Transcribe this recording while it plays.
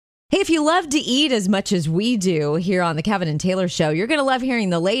Hey, if you love to eat as much as we do here on the Kevin and Taylor Show, you're going to love hearing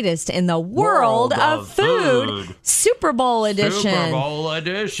the latest in the world of food. Super Bowl edition. Super Bowl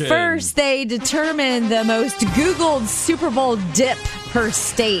edition. First, they determined the most Googled Super Bowl dip per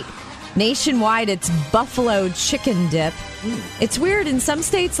state. Nationwide, it's buffalo chicken dip. It's weird. In some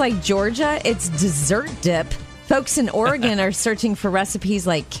states like Georgia, it's dessert dip. Folks in Oregon are searching for recipes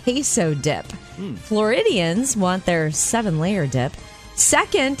like queso dip. Floridians want their 7-layer dip.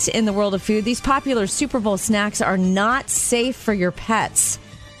 Second, in the world of food, these popular Super Bowl snacks are not safe for your pets.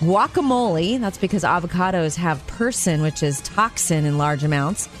 Guacamole, that's because avocados have persin, which is toxin in large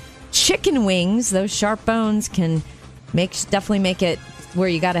amounts. Chicken wings, those sharp bones can definitely make it where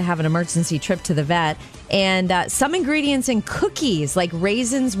you got to have an emergency trip to the vet. And some ingredients in cookies, like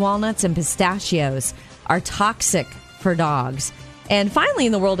raisins, walnuts, and pistachios, are toxic for dogs. And finally,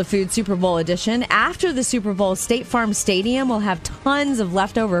 in the world of food, Super Bowl edition, after the Super Bowl, State Farm Stadium will have tons of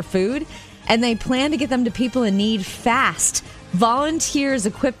leftover food, and they plan to get them to people in need fast. Volunteers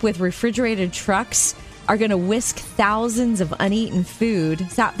equipped with refrigerated trucks are going to whisk thousands of pounds of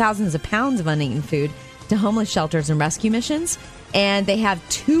uneaten food to homeless shelters and rescue missions. And they have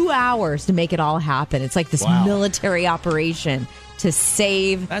 2 hours to make it all happen. It's like this military operation to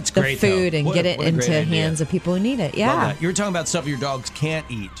save the food and get it into hands of people who need it. Yeah. You were talking about stuff your dogs can't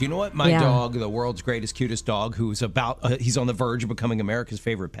eat. Do you know what my dog, the world's greatest, cutest dog, who's he's on the verge of becoming America's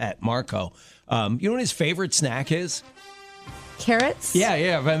favorite pet, Marco. You know what his favorite snack is? Carrots? Yeah.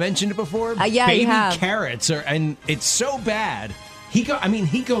 Have I mentioned it before? Yeah, Baby you have. carrots and it's so bad. He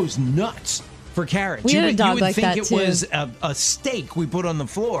goes nuts for carrots. We had a dog you would like think that, it too. was a steak we put on the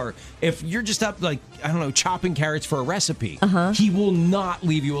floor. If you're just up, chopping carrots for a recipe, he will not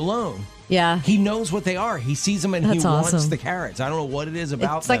leave you alone. Yeah. He knows what they are. He sees them and That's he wants awesome. the carrots. I don't know what it is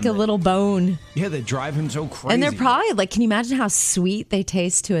about It's them. like a little bone. Yeah, they drive him so crazy. And they're probably can you imagine how sweet they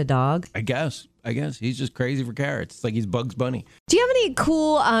taste to a dog? I guess. He's just crazy for carrots. It's like he's Bugs Bunny. Do you have any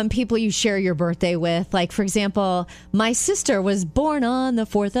cool people you share your birthday with? Like, for example, my sister was born on the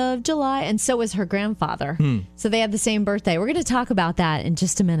 4th of July, and so was her grandfather. So they had the same birthday. We're going to talk about that in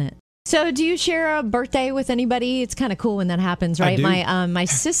just a minute. So do you share a birthday with anybody? It's kind of cool when that happens, right? I do. My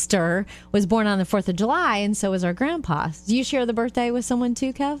sister was born on the 4th of July, and so was our grandpa. Do you share the birthday with someone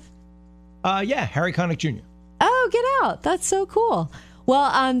too, Kev? Yeah, Harry Connick Jr. Oh, get out. That's so cool.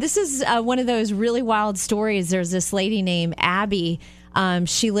 Well, this is one of those really wild stories. There's this lady named Abby.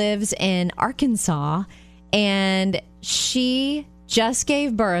 She lives in Arkansas, and she just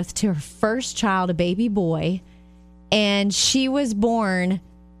gave birth to her first child, a baby boy, and he was born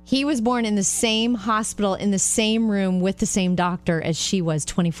in the same hospital, in the same room with the same doctor as she was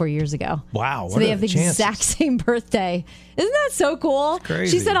 24 years ago. Wow. So they have the exact same birthday. Isn't that so cool? It's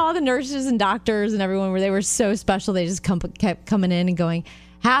crazy. She said all the nurses and doctors and everyone they were so special. They just kept coming in and going,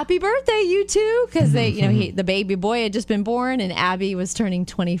 "Happy birthday, you two!" Because the baby boy had just been born and Abby was turning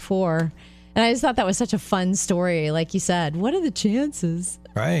 24. And I just thought that was such a fun story. Like you said, what are the chances?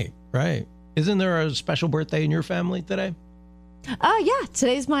 Right. Isn't there a special birthday in your family today? Yeah.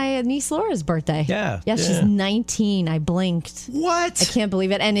 Today's my niece Laura's birthday. Yeah. She's 19. I blinked. What? I can't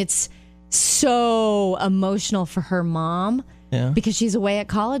believe it. And it's so emotional for her mom because she's away at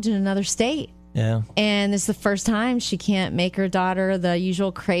college in another state. Yeah. And this is the first time she can't make her daughter the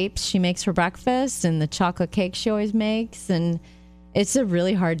usual crepes she makes for breakfast and the chocolate cake she always makes. And it's a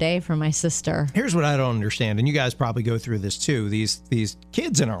really hard day for my sister. Here's what I don't understand, and you guys probably go through this too. These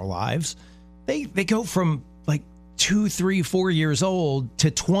kids in our lives, they go from like 2, 3, 4 years old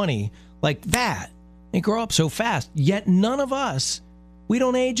to 20 like that. They grow up so fast, yet none of us, we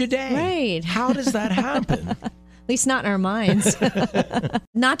don't age a day. Right. How does that happen? At least not in our minds.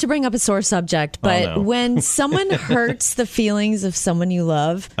 Not to bring up a sore subject, but when someone hurts the feelings of someone you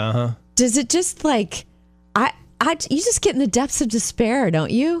love, does it just you just get in the depths of despair,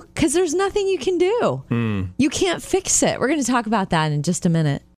 don't you? Because there's nothing you can do. You can't fix it. We're going to talk about that in just a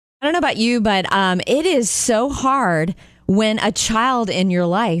minute. I don't know about you, but it is so hard when a child in your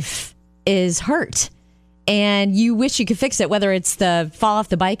life is hurt and you wish you could fix it, whether it's the fall off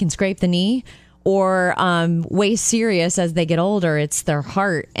the bike and scrape the knee or way serious as they get older, it's their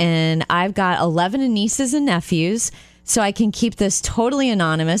heart. And I've got 11 nieces and nephews, so I can keep this totally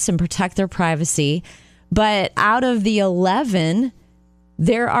anonymous and protect their privacy. But out of the 11,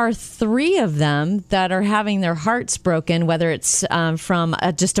 there are 3 of them that are having their hearts broken, whether it's from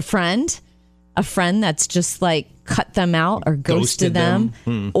just a friend that's just like cut them out or ghosted them.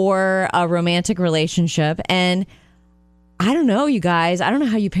 Or a romantic relationship. And I don't know, you guys. I don't know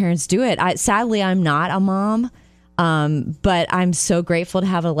how you parents do it. Sadly, I'm not a mom, but I'm so grateful to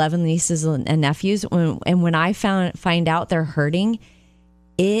have 11 nieces and nephews. And when I find out they're hurting,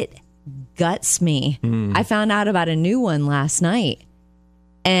 it guts me. I found out about a new one last night,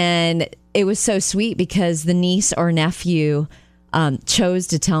 and it was so sweet because the niece or nephew chose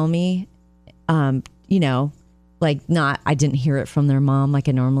to tell me, you know, like I didn't hear it from their mom like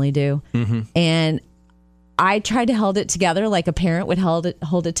I normally do. And I tried to hold it together like a parent would hold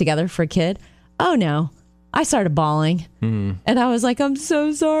it together for a kid. Oh no. I started bawling. And I was like, I'm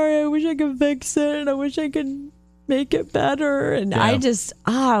so sorry. I wish I could fix it. And I wish I could make it better. And I just,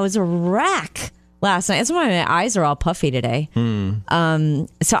 I was a wreck last night. That's why my eyes are all puffy today. So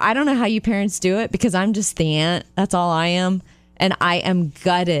I don't know how you parents do it because I'm just the aunt. That's all I am. And I am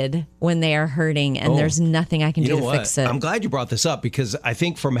gutted when they are hurting, and there's nothing I can do to fix it. I'm glad you brought this up because I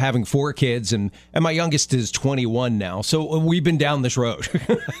think from having 4 kids, and my youngest is 21 now, so we've been down this road.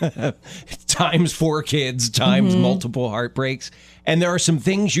 Times 4 kids, times multiple heartbreaks. And there are some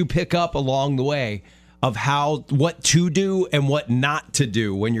things you pick up along the way of what to do and what not to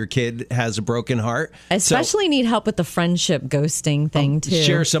do when your kid has a broken heart. Especially need help with the friendship ghosting thing too.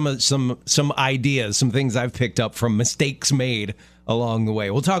 Share some ideas, some things I've picked up from mistakes made along the way.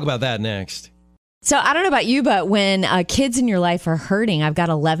 We'll talk about that next. So I don't know about you, but when kids in your life are hurting, I've got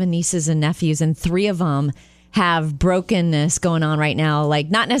 11 nieces and nephews, and 3 of them have brokenness going on right now. Like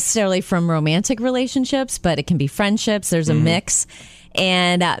not necessarily from romantic relationships, but it can be friendships. There's a mix.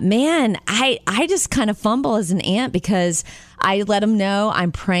 And man, I just kind of fumble as an aunt because I let them know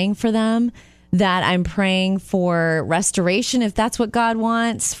I'm praying for them, that I'm praying for restoration if that's what God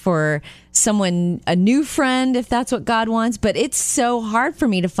wants, for someone, a new friend if that's what God wants. But it's so hard for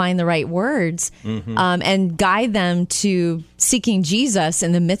me to find the right words and guide them to seeking Jesus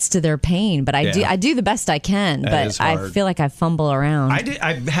in the midst of their pain. But I do the best I can, but I feel like I fumble around.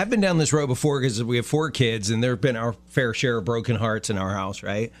 I have been down this road before because we have 4 kids and there have been our fair share of broken hearts in our house,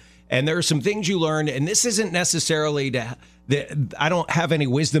 right? And there are some things you learn, and this isn't necessarily I don't have any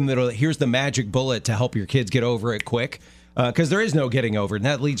wisdom here's the magic bullet to help your kids get over it quick. Because there is no getting over it. And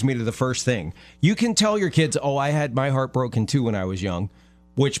that leads me to the first thing. You can tell your kids, I had my heart broken too when I was young,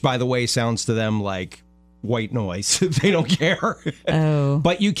 which, by the way, sounds to them like white noise. They don't care.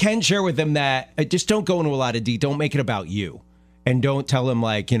 But you can share with them that just don't go into a lot of detail. Don't make it about you. And don't tell them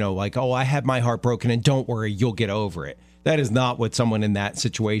I had my heart broken and don't worry, you'll get over it. That is not what someone in that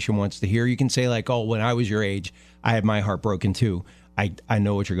situation wants to hear. You can say when I was your age, I had my heart broken too. I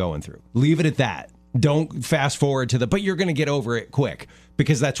know what you're going through. Leave it at that. Don't fast forward to but you're going to get over it quick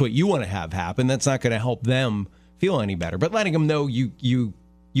because that's what you want to have happen. That's not going to help them feel any better. But letting them know you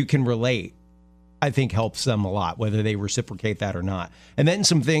can relate, I think helps them a lot, whether they reciprocate that or not. And then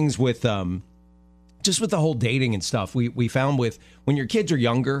some things with just with the whole dating and stuff, we found with when your kids are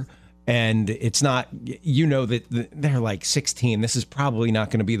younger and it's not, that they're like 16, this is probably not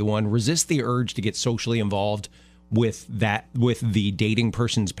going to be the one. Resist the urge to get socially involved with the dating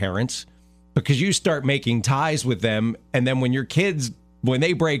person's parents. Because you start making ties with them, and then when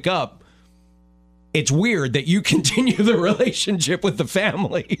they break up, it's weird that you continue the relationship with the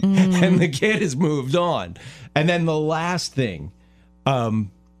family, and the kid has moved on. And then the last thing,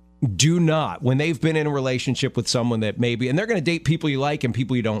 do not, when they've been in a relationship with someone that maybe, and they're going to date people you like and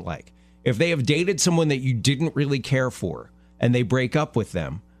people you don't like. If they have dated someone that you didn't really care for, and they break up with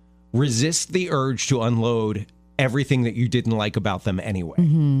them, resist the urge to unload everything that you didn't like about them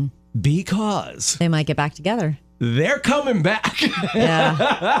anyway. Because they might get back together. They're coming back. Yeah.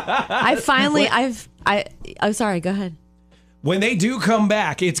 I'm sorry, go ahead. When they do come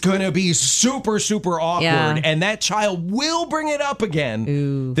back, it's going to be super, super awkward. Yeah. And that child will bring it up again.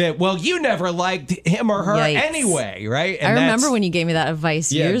 Ooh. That, you never liked him or her anyway, right? And I remember when you gave me that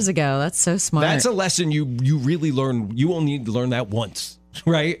advice years ago. That's so smart. That's a lesson you really learn. You only need to learn that once,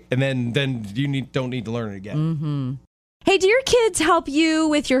 right? And then you don't need to learn it again. Mm-hmm. Hey, do your kids help you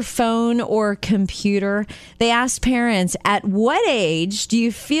with your phone or computer? They asked parents, at what age do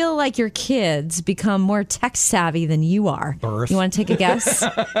you feel like your kids become more tech savvy than you are? Birth. You want to take a guess?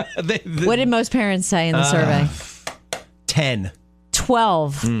 What did most parents say in the survey? 10.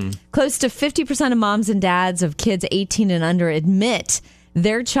 12. Close to 50% of moms and dads of kids 18 and under admit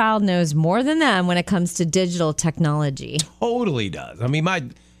their child knows more than them when it comes to digital technology. Totally does. I mean,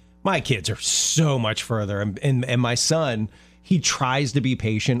 my kids are so much further, and my son, he tries to be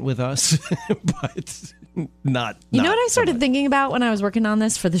patient with us, but not. You know what I started thinking about when I was working on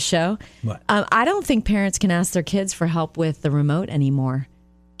this for the show? What? I don't think parents can ask their kids for help with the remote anymore.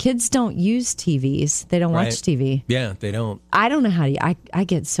 Kids don't use TVs. They don't watch TV. Yeah, they don't. I don't know how to. I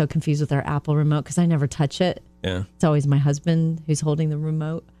get so confused with our Apple remote because I never touch it. Yeah, it's always my husband who's holding the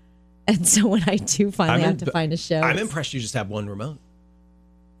remote, and so when I do finally have to find a show, I'm impressed you just have one remote.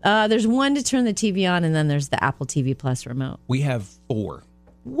 There's one to turn the TV on, and then there's the Apple TV Plus remote. We have 4.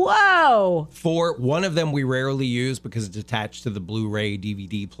 Whoa. One of them we rarely use because it's attached to the Blu-ray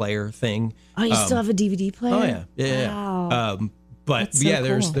DVD player thing. Oh, you still have a DVD player? Oh yeah, yeah. Wow. But That's so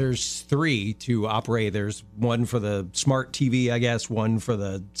yeah, cool. there's 3 to operate. There's one for the smart TV, I guess, one for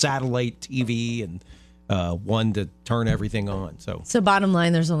the satellite TV, and one to turn everything on. So bottom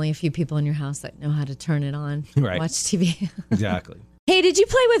line, there's only a few people in your house that know how to turn it on. Right. Watch TV. exactly. Hey, did you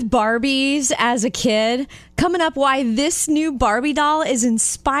play with Barbies as a kid? Coming up, why this new Barbie doll is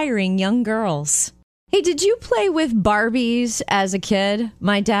inspiring young girls. Hey, did you play with Barbies as a kid?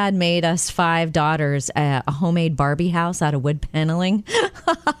 My dad made us 5 daughters a homemade Barbie house out of wood paneling.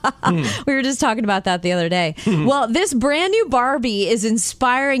 We were just talking about that the other day. Well, this brand new Barbie is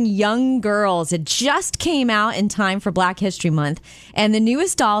inspiring young girls. It just came out in time for Black History Month, and the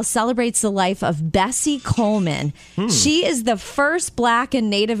newest doll celebrates the life of Bessie Coleman. She is the first Black and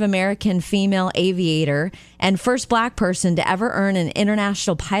Native American female aviator and first Black person to ever earn an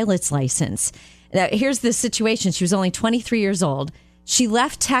international pilot's license. Now, here's the situation. She was only 23 years old. She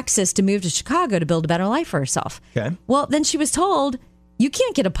left Texas to move to Chicago to build a better life for herself. Okay. Well, then she was told, you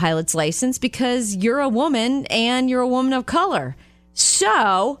can't get a pilot's license because you're a woman and you're a woman of color.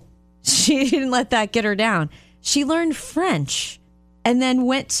 So she didn't let that get her down. She learned French and then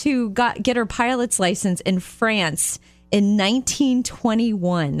went to get her pilot's license in France in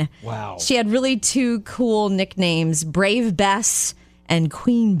 1921. Wow. She had really 2 cool nicknames, Brave Bess and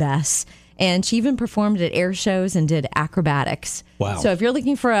Queen Bess. And she even performed at air shows and did acrobatics. Wow. So if you're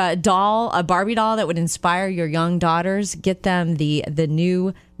looking for a Barbie doll that would inspire your young daughters, get them the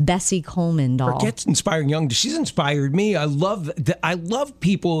new Bessie Coleman doll. Forget inspiring young. She's inspired me. I love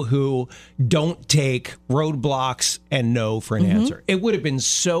people who don't take roadblocks and no for an answer. It would have been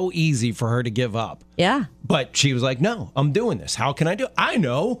so easy for her to give up. Yeah. But she was like, no, I'm doing this. How can I do it? I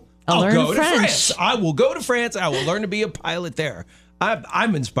know. I'll learn go French. to France. I will go to France. I will learn to be a pilot there.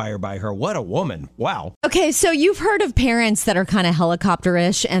 I'm inspired by her. What a woman. Wow. Okay, so you've heard of parents that are kind of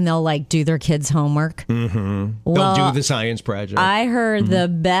helicopter-ish and they'll like do their kids' homework. Mm-hmm. Well, They'll do the science project. I heard the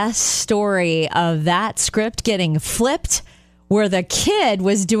best story of that script getting flipped where the kid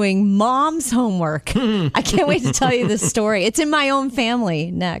was doing mom's homework. I can't wait to tell you this story. It's in my own family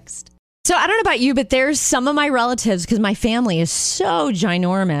next. So I don't know about you, but there's some of my relatives, because my family is so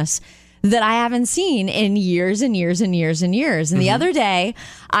ginormous, that I haven't seen in years and years and years and years. And the other day,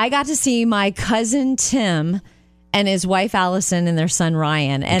 I got to see my cousin Tim and his wife Allison and their son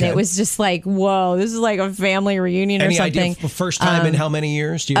Ryan. And it was just like, whoa, this is like a family reunion or something. Idea first time in how many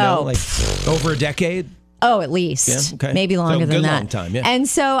years? Do you know? Like over a decade? Oh, at least. Yeah, okay. Maybe longer than that. Long time, yeah. And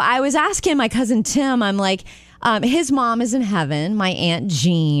so I was asking my cousin Tim, I'm like, his mom is in heaven, my Aunt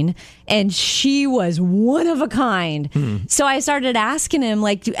Jean, and she was one of a kind. So I started asking him,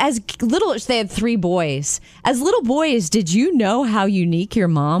 like, they had 3 boys. As little boys, did you know how unique your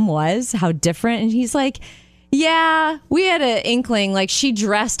mom was? How different? And he's like, yeah, we had an inkling. Like, she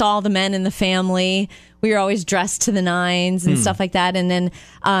dressed all the men in the family. We were always dressed to the nines and stuff like that. And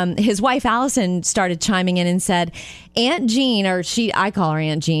then his wife, Allison, started chiming in and said, Aunt Jean, I call her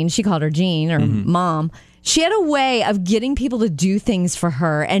Aunt Jean. She called her Jean, or mom. She had a way of getting people to do things for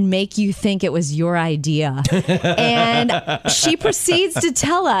her and make you think it was your idea. And she proceeds to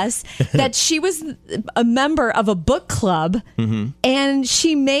tell us that she was a member of a book club and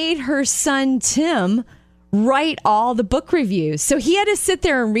she made her son, Tim, write all the book reviews. So he had to sit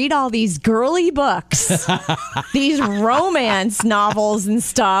there and read all these girly books, these romance novels and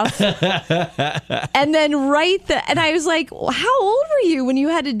stuff, and then and I was like, how old were you when you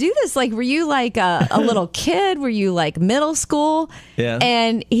had to do this? Like, were you like a little kid? Were you like middle school? Yeah.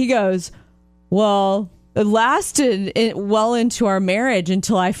 And he goes, well, it lasted well into our marriage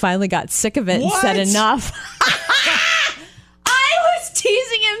until I finally got sick of it and said enough. I was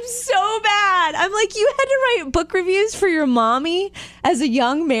teasing him so bad. I'm like, you had to write book reviews for your mommy as a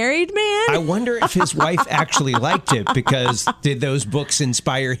young married man? I wonder if his wife actually liked it, because did those books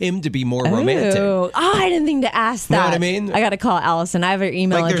inspire him to be more romantic? Oh, I didn't think to ask that. You know what I mean? I got to call Allison. I have her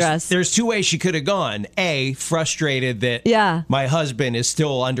email address. There's 2 ways she could have gone. A, frustrated that my husband is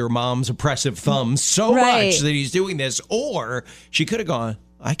still under mom's oppressive thumb so much that he's doing this. Or she could have gone,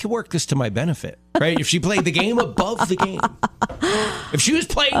 I could work this to my benefit, right? If she played the game above the game. If she was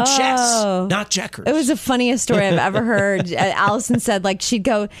playing chess, not checkers. It was the funniest story I've ever heard. Allison said, like, she'd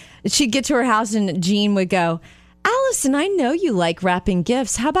get to her house and Jean would go, Allison, I know you like wrapping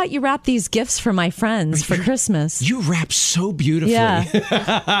gifts. How about you wrap these gifts for my friends for Christmas? You wrap so beautifully. Yeah.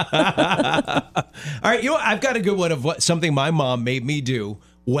 All right, I've got a good one of something my mom made me do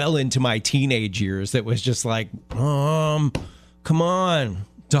well into my teenage years that was just like, come on.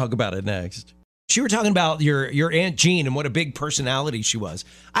 Talk about it next. You were talking about your Aunt Jean and what a big personality she was.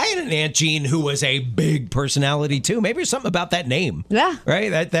 I had an Aunt Jean who was a big personality too. Maybe there's something about that name. Yeah.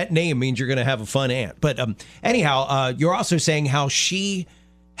 Right? That name means you're going to have a fun aunt. But anyhow, you're also saying how she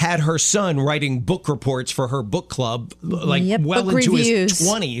had her son writing book reports for her book club, like well book into reviews. his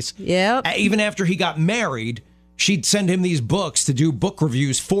 20s. Yep. Even after he got married, she'd send him these books to do book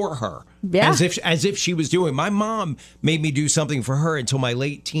reviews for her. Yeah. As if she was doing. My mom made me do something for her until my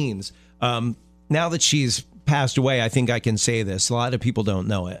late teens. Now that she's passed away, I think I can say this. A lot of people don't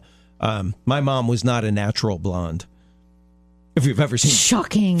know it. My mom was not a natural blonde. If you've ever seen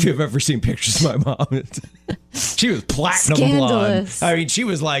Shocking. If you've ever seen pictures of my mom, she was platinum Scandalous. blonde. I mean, she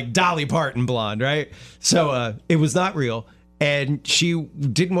was like Dolly Parton blonde, right? So it was not real. And she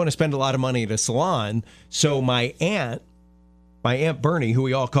didn't want to spend a lot of money at a salon. So my Aunt Bernie, who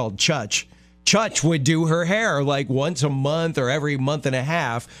we all called Chutch would do her hair like once a month or every month and a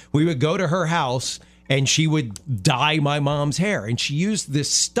half. We would go to her house and she would dye my mom's hair. And she used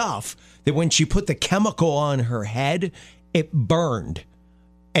this stuff that when she put the chemical on her head, it burned.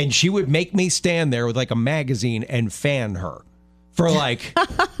 And she would make me stand there with like a magazine and fan her for like,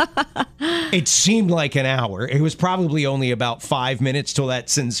 it seemed like an hour. It was probably only about 5 minutes till that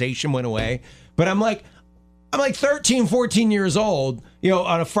sensation went away. But I'm like 13, 14 years old,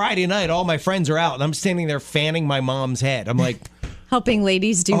 on a Friday night, all my friends are out and I'm standing there fanning my mom's head. I'm like, helping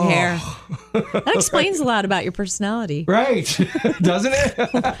ladies do hair. That explains a lot about your personality. Right. Doesn't it?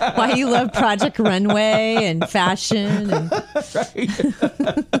 Why you love Project Runway and fashion.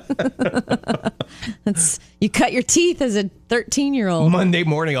 And you cut your teeth as a 13-year-old. Monday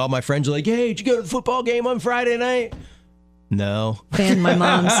morning, all my friends are like, hey, did you go to the football game on Friday night? No.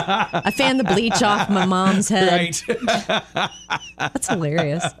 I fanned the bleach off my mom's head. Right. That's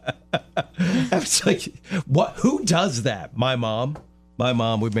hilarious. I was like, what? Who does that? My mom. My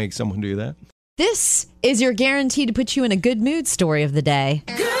mom would make someone do that. This is your guarantee to put you in a good mood story of the day.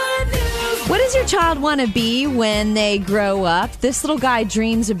 Good news. What does your child want to be when they grow up? This little guy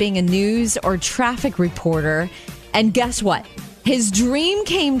dreams of being a news or traffic reporter. And guess what? His dream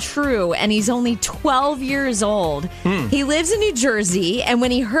came true, and he's only 12 years old. He lives in New Jersey, and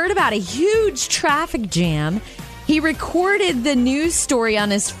when he heard about a huge traffic jam, he recorded the news story on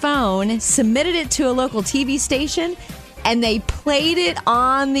his phone, submitted it to a local TV station, and they played it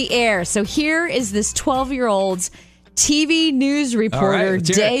on the air. So here is this 12-year-old's TV news reporter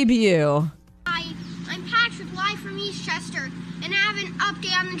debut. Hi, I'm Patrick, live from Eastchester, and I have an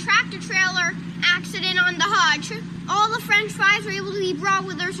update on the tractor trailer accident on the Hutch. All the French fries were able to be brought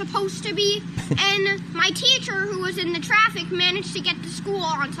where they're supposed to be, and my teacher, who was in the traffic, managed to get to school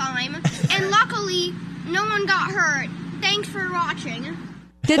on time, and luckily, no one got hurt. Thanks for watching.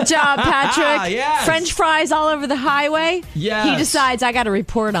 Good job, Patrick. Yes. French fries all over the highway. Yes. He decides, I got to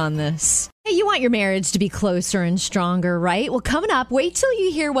report on this. Hey, you want your marriage to be closer and stronger, right? Well, coming up, wait till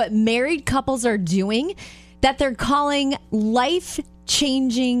you hear what married couples are doing that they're calling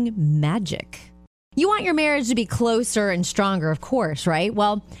life-changing magic. You want your marriage to be closer and stronger, of course, right?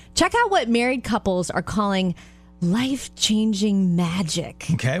 Well, check out what married couples are calling life-changing magic.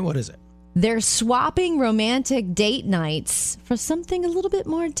 Okay, what is it? They're swapping romantic date nights for something a little bit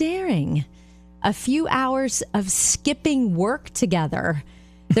more daring. A few hours of skipping work together.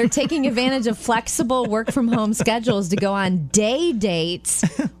 They're taking advantage of flexible work from home schedules to go on day dates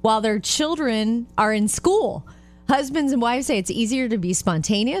while their children are in school. Husbands and wives say it's easier to be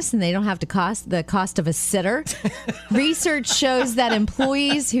spontaneous and they don't have to cost the cost of a sitter. Research shows that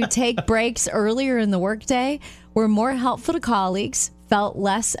employees who take breaks earlier in the workday were more helpful to colleagues, felt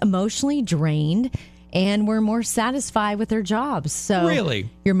less emotionally drained, and were more satisfied with their jobs. So Really?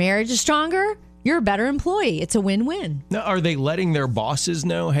 Your marriage is stronger, you're a better employee. It's a win-win. Now, are they letting their bosses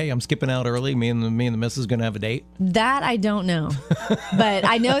know, hey, I'm skipping out early, me and the missus going to have a date? That I don't know. But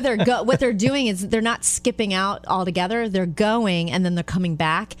I know what they're doing is they're not skipping out altogether. They're going and then they're coming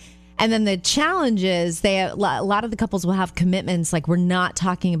back. And then the challenge is a lot of the couples will have commitments like we're not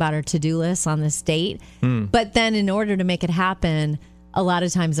talking about our to-do list on this date. But then in order to make it happen, a lot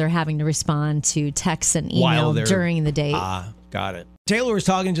of times they're having to respond to texts and email during the date. Got it. Taylor was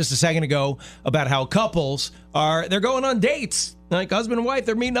talking just a second ago about how couples they're going on dates. Like husband and wife,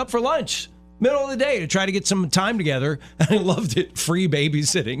 they're meeting up for lunch. Middle of the day to try to get some time together. I loved it. Free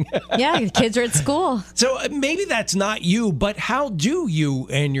babysitting. Yeah, the kids are at school. So maybe that's not you, but how do you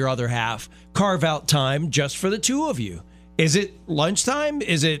and your other half carve out time just for the two of you? Is it lunchtime?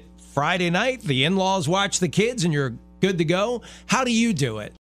 Is it Friday night? The in-laws watch the kids and you're good to go? How do you do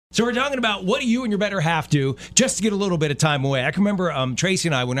it? So we're talking about what do you and your better half do just to get a little bit of time away. I can remember Tracy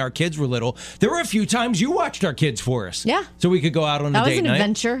and I, when our kids were little, there were a few times you watched our kids for us. Yeah. So we could go out on a date night. That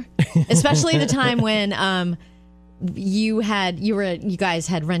was an adventure, especially the time when you guys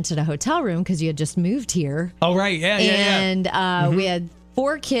had rented a hotel room because you had just moved here. Oh, right. Yeah. And we had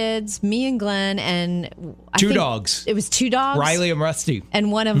 4 kids, me and Glenn, and I two think dogs. It was 2 dogs. Riley and Rusty.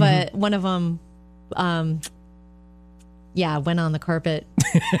 And one of them went on the carpet,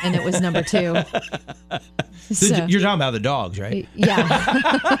 and it was number 2. So, you're talking about the dogs, right? Yeah.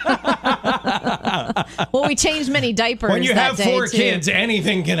 Well, we changed many diapers. When you have that day, 4 too. kids,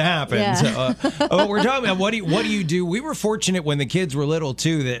 anything can happen. Yeah. So, we're talking about what do you do? We were fortunate when the kids were little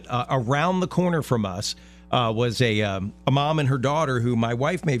too that around the corner from us was a mom and her daughter who my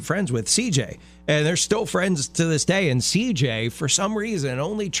wife made friends with, CJ, and they're still friends to this day. And CJ, for some reason,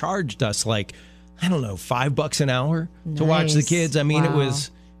 only charged us like, I don't know, $5 an hour to watch the kids. I mean, It was,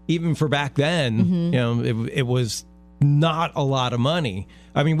 even for back then, it was not a lot of money.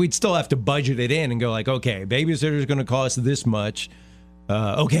 I mean, we'd still have to budget it in and go like, okay, babysitter's going to cost this much.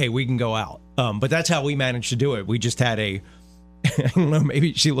 Okay, we can go out. But that's how we managed to do it. We just had I don't know,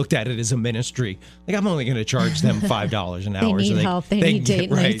 maybe she looked at it as a ministry. Like, I'm only going to charge them $5 an hour. They need help. They need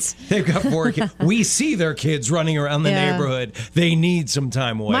date nights. They've got 4 kids. We see their kids running around the neighborhood. They need some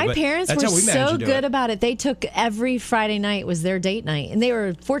time away. My parents were so good about it. They took every Friday night was their date night. And they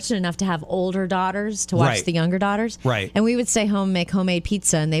were fortunate enough to have older daughters to watch the younger daughters. Right. And we would stay home, make homemade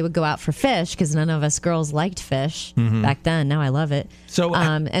pizza, and they would go out for fish because none of us girls liked fish back then. Now I love it. So,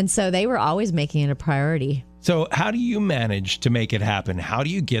 and so they were always making it a priority. So how do you manage to make it happen? How do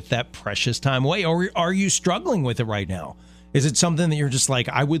you get that precious time away? Or are you struggling with it right now? Is it something that you're just like,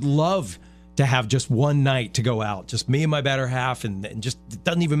 I would love to have just one night to go out, just me and my better half, and just, it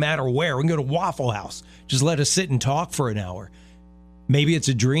doesn't even matter where. We can go to Waffle House. Just let us sit and talk for an hour. Maybe it's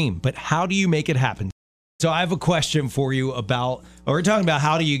a dream, but how do you make it happen? So I have a question for you we're talking about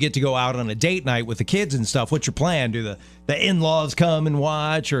how do you get to go out on a date night with the kids and stuff? What's your plan? Do the in-laws come and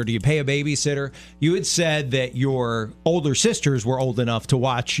watch, or do you pay a babysitter? You had said that your older sisters were old enough to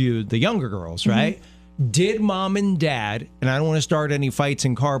watch you, the younger girls, right? Did mom and dad, and I don't want to start any fights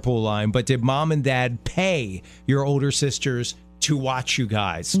in carpool line, but did mom and dad pay your older sisters to watch you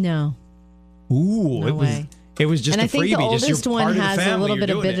guys? No. Ooh, No way. It was just and a I think freebie. the oldest just you're one part of the has a family, little bit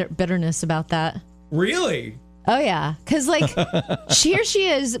you're of doing it. bitterness about that. Really? Oh, yeah. Because, like, here she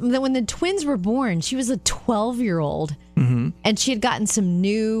is. When the twins were born, she was a 12-year-old. And she had gotten some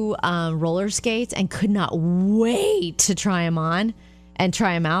new roller skates and could not wait to try them on and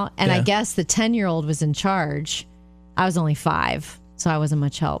try them out. And I guess the 10-year-old was in charge. I was only 5, so I wasn't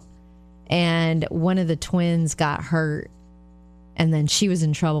much help. And one of the twins got hurt. And then she was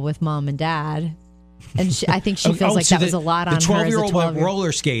in trouble with mom and dad. And I think she feels like so that was a lot on her. The 12-year-old went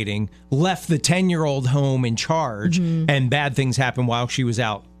roller skating, left the 10-year-old home in charge, and bad things happened while she was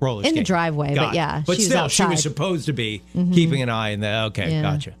out roller skating. In the driveway, but yeah. But she was still, outside. she was supposed to be keeping an eye on that. Okay,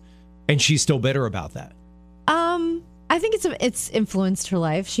 gotcha. And she's still bitter about that. I think it's influenced her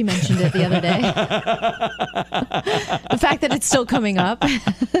life. She mentioned it the other day. The fact that it's still coming up.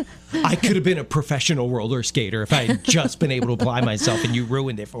 I could have been a professional roller skater if I had just been able to apply myself, and you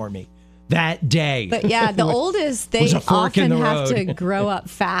ruined it for me. That day. But yeah, the oldest, they often have to grow up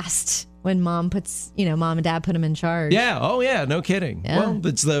fast when mom and dad put them in charge. Yeah. Oh, yeah. No kidding. Yeah. Well,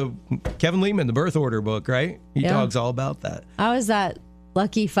 it's the Kevin Leman, the birth order book, right? He talks all about that. I was that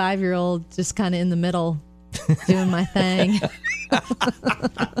lucky 5-year-old just kind of in the middle doing my thing.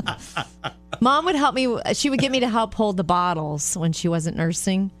 Mom would help me. She would get me to help hold the bottles when she wasn't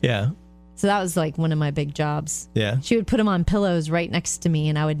nursing. Yeah. So that was like one of my big jobs. Yeah. She would put them on pillows right next to me,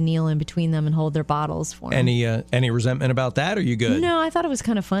 and I would kneel in between them and hold their bottles for them. Any resentment about that? Or are you good? No, I thought it was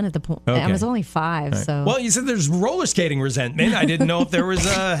kind of fun at the point. Okay. I was only 5, so. Well, you said there's roller skating resentment. I didn't know if there was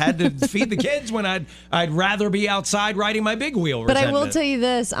had to feed the kids when I'd rather be outside riding my big wheel. But I will tell you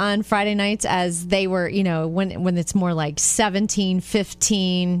this, on Friday nights, as they were, when it's more like 17,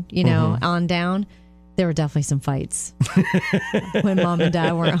 15, on down, there were definitely some fights when mom and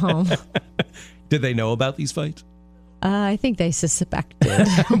dad weren't home. Did they know about these fights? I think they suspected.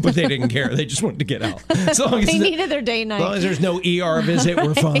 But they didn't care. They just wanted to get out. So long as they needed their date night. As long as there's no ER visit,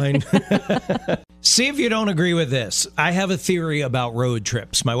 we're fine. See if you don't agree with this. I have a theory about road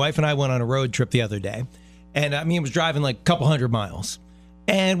trips. My wife and I went on a road trip the other day. And it was driving like a couple 100 miles.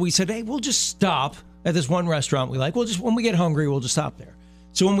 And we said, hey, we'll just stop at this one restaurant we like. When we get hungry, we'll just stop there.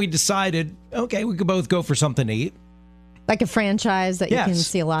 So when we decided, okay, we could both go for something to eat. Like a franchise that you can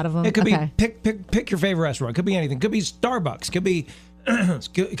see a lot of them? It could be, pick your favorite restaurant. It could be anything. It could be Starbucks. Could be,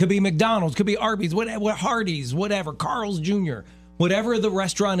 could be McDonald's. Could be Arby's, whatever, Hardee's, whatever, Carl's Jr., whatever the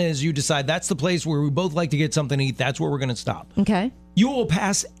restaurant is, you decide that's the place where we both like to get something to eat. That's where we're going to stop. Okay. You will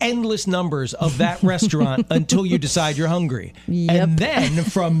pass endless numbers of that restaurant until you decide you're hungry. Yep. And then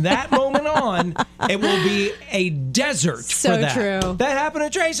from that moment on, it will be a desert So for that. true. That happened to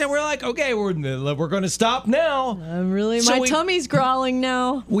Trace, and we're like, okay, we're going to stop now. My tummy's growling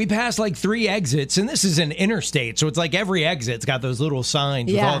now. We passed like 3 exits, and this is an interstate, so it's like every exit's got those little signs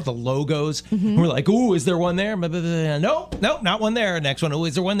with all of the logos. We're like, ooh, is there one there? Nope, not one there. Next one, ooh,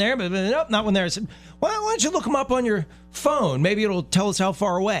 is there one there? Nope, not one there. I said, why don't you look them up on your phone? Maybe it'll tell us how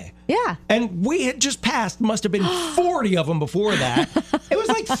far away. Yeah. And we had just passed, must have been 40 of them before that. It was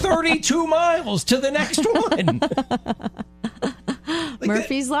like 32 miles to the next one.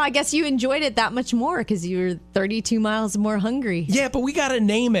 Murphy's Law. I guess you enjoyed it that much more because you were 32 miles more hungry. Yeah, but we got to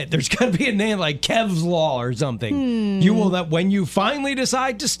name it. There's got to be a name like Kev's Law or something. You will, that when you finally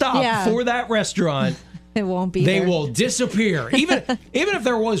decide to stop for that restaurant, it won't be They there. will disappear. Even if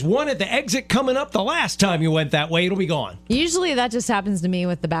there was one at the exit coming up the last time you went that way, it'll be gone. Usually that just happens to me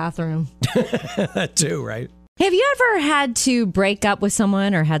with the bathroom. That too, right? Have you ever had to break up with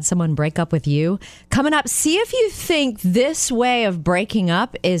someone or had someone break up with you? Coming up, see if you think this way of breaking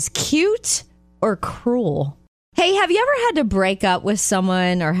up is cute or cruel. Hey, have you ever had to break up with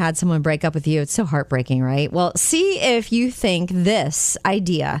someone or had someone break up with you? It's so heartbreaking, right? Well, see if you think this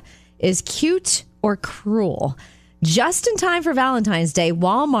idea is cute or cruel. Just in time for Valentine's Day,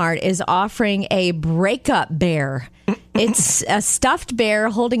 Walmart is offering a breakup bear. It's a stuffed bear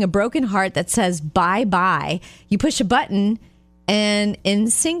holding a broken heart that says bye-bye. You push a button and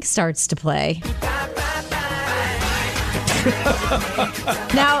NSYNC starts to play.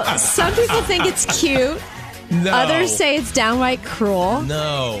 Now, some people think it's cute. No. Others say it's downright cruel.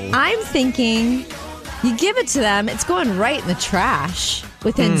 No. I'm thinking you give it to them, it's going right in the trash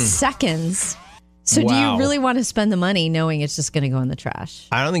within seconds. So do you really want to spend the money knowing it's just going to go in the trash?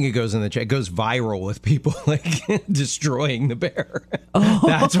 I don't think it goes in the trash. It goes viral with people like destroying the bear.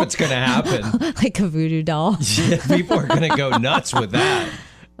 That's what's going to happen. Like a voodoo doll. Yeah, people are going to go nuts with that.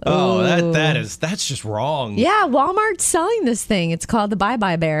 That's just wrong. Yeah, Walmart's selling this thing. It's called the Bye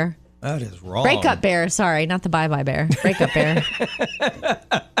Bye Bear. That is wrong. Breakup Bear. Sorry, not the Bye Bye Bear. Breakup Bear.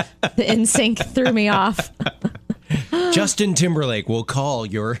 The NSYNC threw me off. Justin Timberlake will call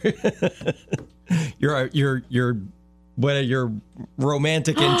your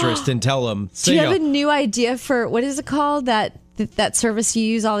romantic interest and tell him. Do you have a new idea for what is it called that service you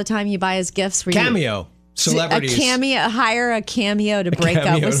use all the time? You buy as gifts. Where Cameo. Celebrities. Hire a cameo to break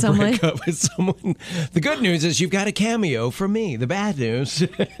up with someone. The good news is you've got a cameo from me. The bad news,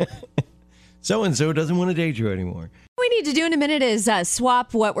 so-and-so doesn't want to date you anymore. What we need to do in a minute is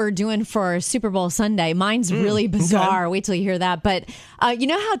swap what we're doing for Super Bowl Sunday. Mine's really bizarre. Okay. Wait till you hear that. But you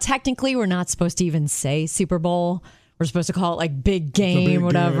know how technically we're not supposed to even say Super Bowl? We're supposed to call it like big game,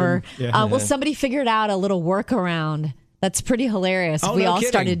 whatever. Yeah. Well, somebody figured out a little workaround. That's pretty hilarious. We all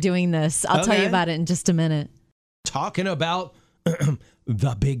started doing this. I'll tell you about it in just a minute. Talking about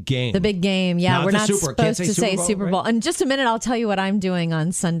the big game. The big game. Yeah, we're not supposed to say Super Bowl. In just a minute, I'll tell you what I'm doing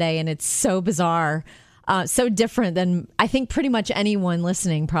on Sunday, and it's so bizarre. So different than I think pretty much anyone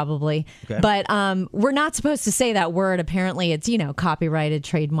listening probably. Okay. But we're not supposed to say that word. Apparently, it's copyrighted,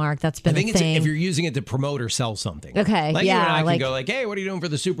 trademark. That's been a thing. If you're using it to promote or sell something. Okay. Like you and I can go like, hey, what are you doing for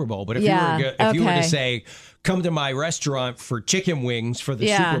the Super Bowl? But if you were to say, come to my restaurant for chicken wings for the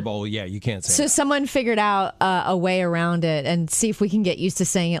Super Bowl, you can't say. So that. someone figured out a way around it, and see if we can get used to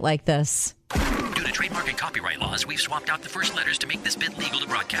saying it like this. Due to trademark and copyright laws, we've swapped out the first letters to make this bit legal to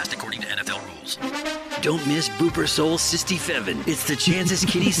broadcast according to NFL rules. Don't miss Booper Soul 67. It's the Kansas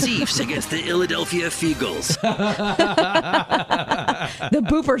City Chiefs against the Philadelphia Eagles. The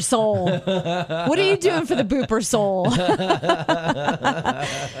Booper Soul. What are you doing for the Booper Soul?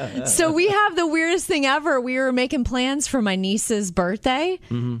 So we have the weirdest thing ever. We were making plans for my niece's birthday.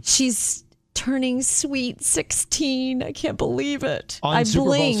 Mm-hmm. She's turning sweet 16. I can't believe it. On Super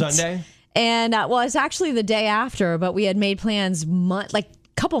Bowl Sunday? And, it's actually the day after, but we had made plans a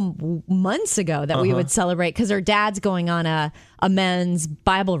couple months ago that we would celebrate because her dad's going on a men's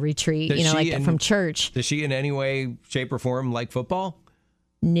Bible retreat, from church. Does she in any way, shape, or form like football?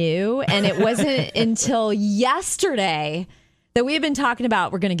 No, and it wasn't until yesterday that we had been talking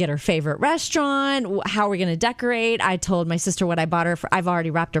about we're going to get her favorite restaurant, how we're going to decorate. I told my sister what I bought her. I've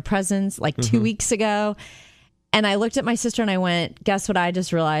already wrapped her presents 2 weeks ago. And I looked at my sister and I went, guess what I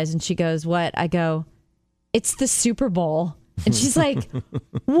just realized? And she goes, what? I go, it's the Super Bowl. And she's like,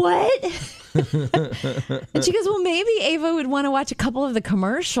 what? And she goes, well, maybe Ava would want to watch a couple of the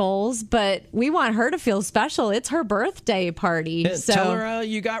commercials, but we want her to feel special. It's her birthday party. Yeah, so tell her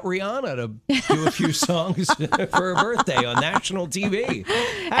you got Rihanna to do a few songs for her birthday on national TV.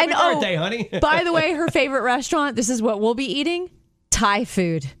 Happy birthday, honey. By the way, her favorite restaurant, this is what we'll be eating, Thai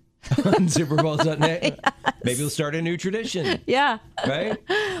food. On Super Bowl Sunday. Yes. Maybe we'll start a new tradition. Yeah. Right?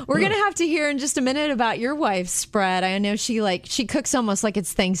 We're going to have to hear in just a minute about your wife's spread. I know she cooks almost like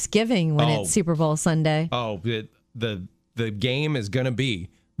it's Thanksgiving when it's Super Bowl Sunday. Oh, the game is going to be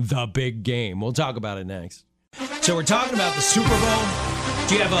the big game. We'll talk about it next. So we're talking about the Super Bowl.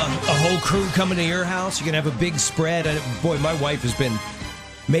 Do you have a whole crew coming to your house? You're going to have a big spread. Boy, my wife has been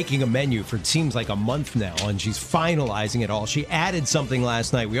making a menu for it seems like a month now, and she's finalizing it all. She added something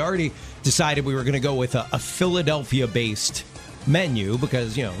last night. We already decided we were going to go with a Philadelphia-based menu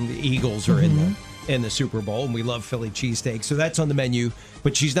because, you know, the Eagles are in the Super Bowl, and we love Philly cheesesteak. So that's on the menu.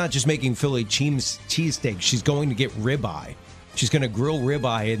 But she's not just making Philly cheesesteak. She's going to get ribeye. She's going to grill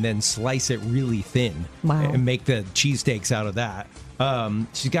ribeye and then slice it really thin and make the cheesesteaks out of that.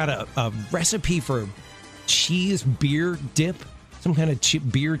 She's got a recipe for cheese beer dip. Some kind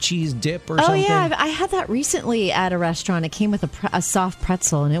of beer cheese dip or something. Oh, yeah. I had that recently at a restaurant. It came with a soft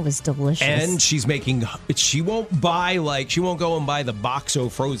pretzel, and it was delicious. And she won't go and buy the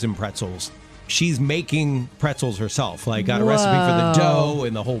Boxo frozen pretzels. She's making pretzels herself. Got a recipe for the dough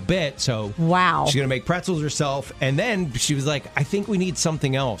and the whole bit. So wow. She's going to make pretzels herself. And then she was like, I think we need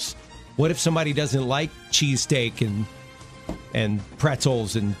something else. What if somebody doesn't like cheesesteak and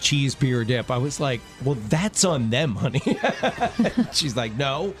pretzels and cheese beer dip? I was like, well, that's on them, honey. She's like,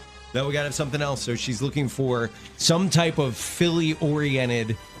 no, we got to have something else. So she's looking for some type of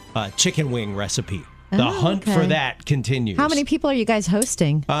Philly-oriented chicken wing recipe. The hunt for that continues. How many people are you guys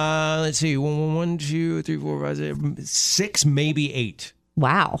hosting? Let's see. 1, 2, 3, 4, 5, 6, maybe 8.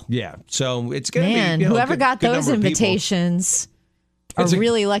 Wow. Yeah. So it's going to be, Man, whoever got those invitations are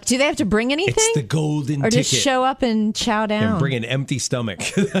really lucky. Do they have to bring anything? It's the golden ticket. Or ticket. Just show up and chow down? And bring an empty stomach.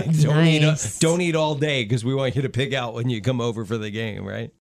 Don't eat all day because we want you to pig out when you come over for the game, right?